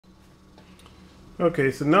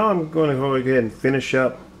Okay, so now I'm going to go ahead and finish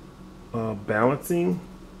up balancing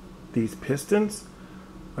these pistons.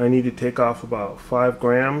 I need to take off about 5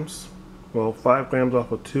 grams, well 5 grams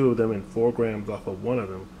off of 2 of them and 4 grams off of 1 of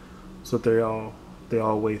them, so that they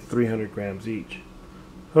all weigh 300 grams each.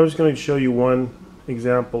 So I'm just going to show you one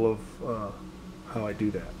example of how I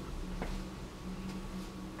do that.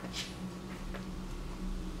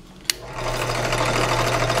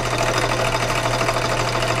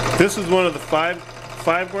 This is one of the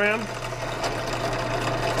 5 gram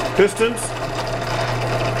pistons.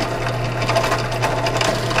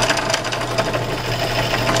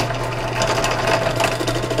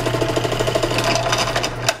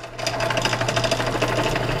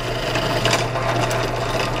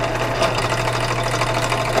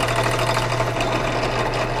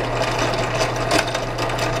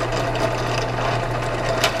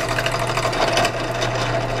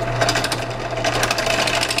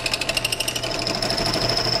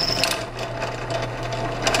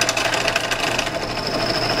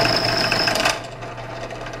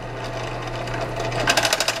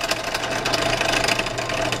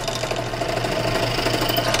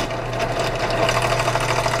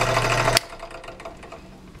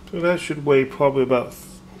 So that should weigh probably about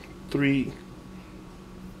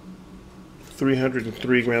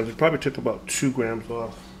 303 grams. It probably took about 2 grams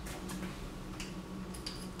off.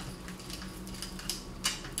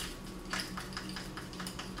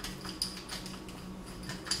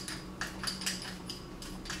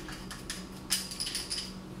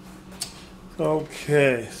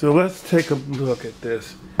 Okay, so let's take a look at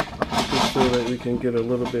this just so that we can get a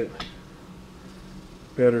little bit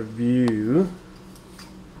better view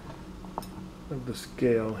of the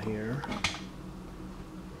scale here.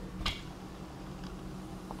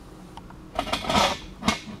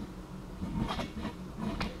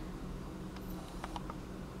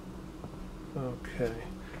 Okay,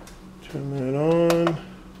 turn that on.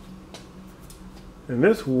 And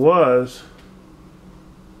this was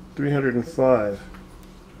 305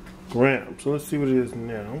 grams. So let's see what it is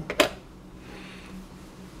now.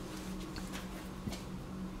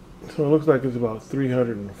 So it looks like it's about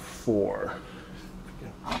 304.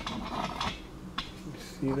 You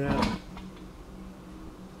see that? So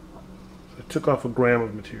I took off a gram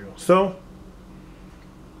of material. So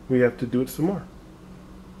we have to do it some more.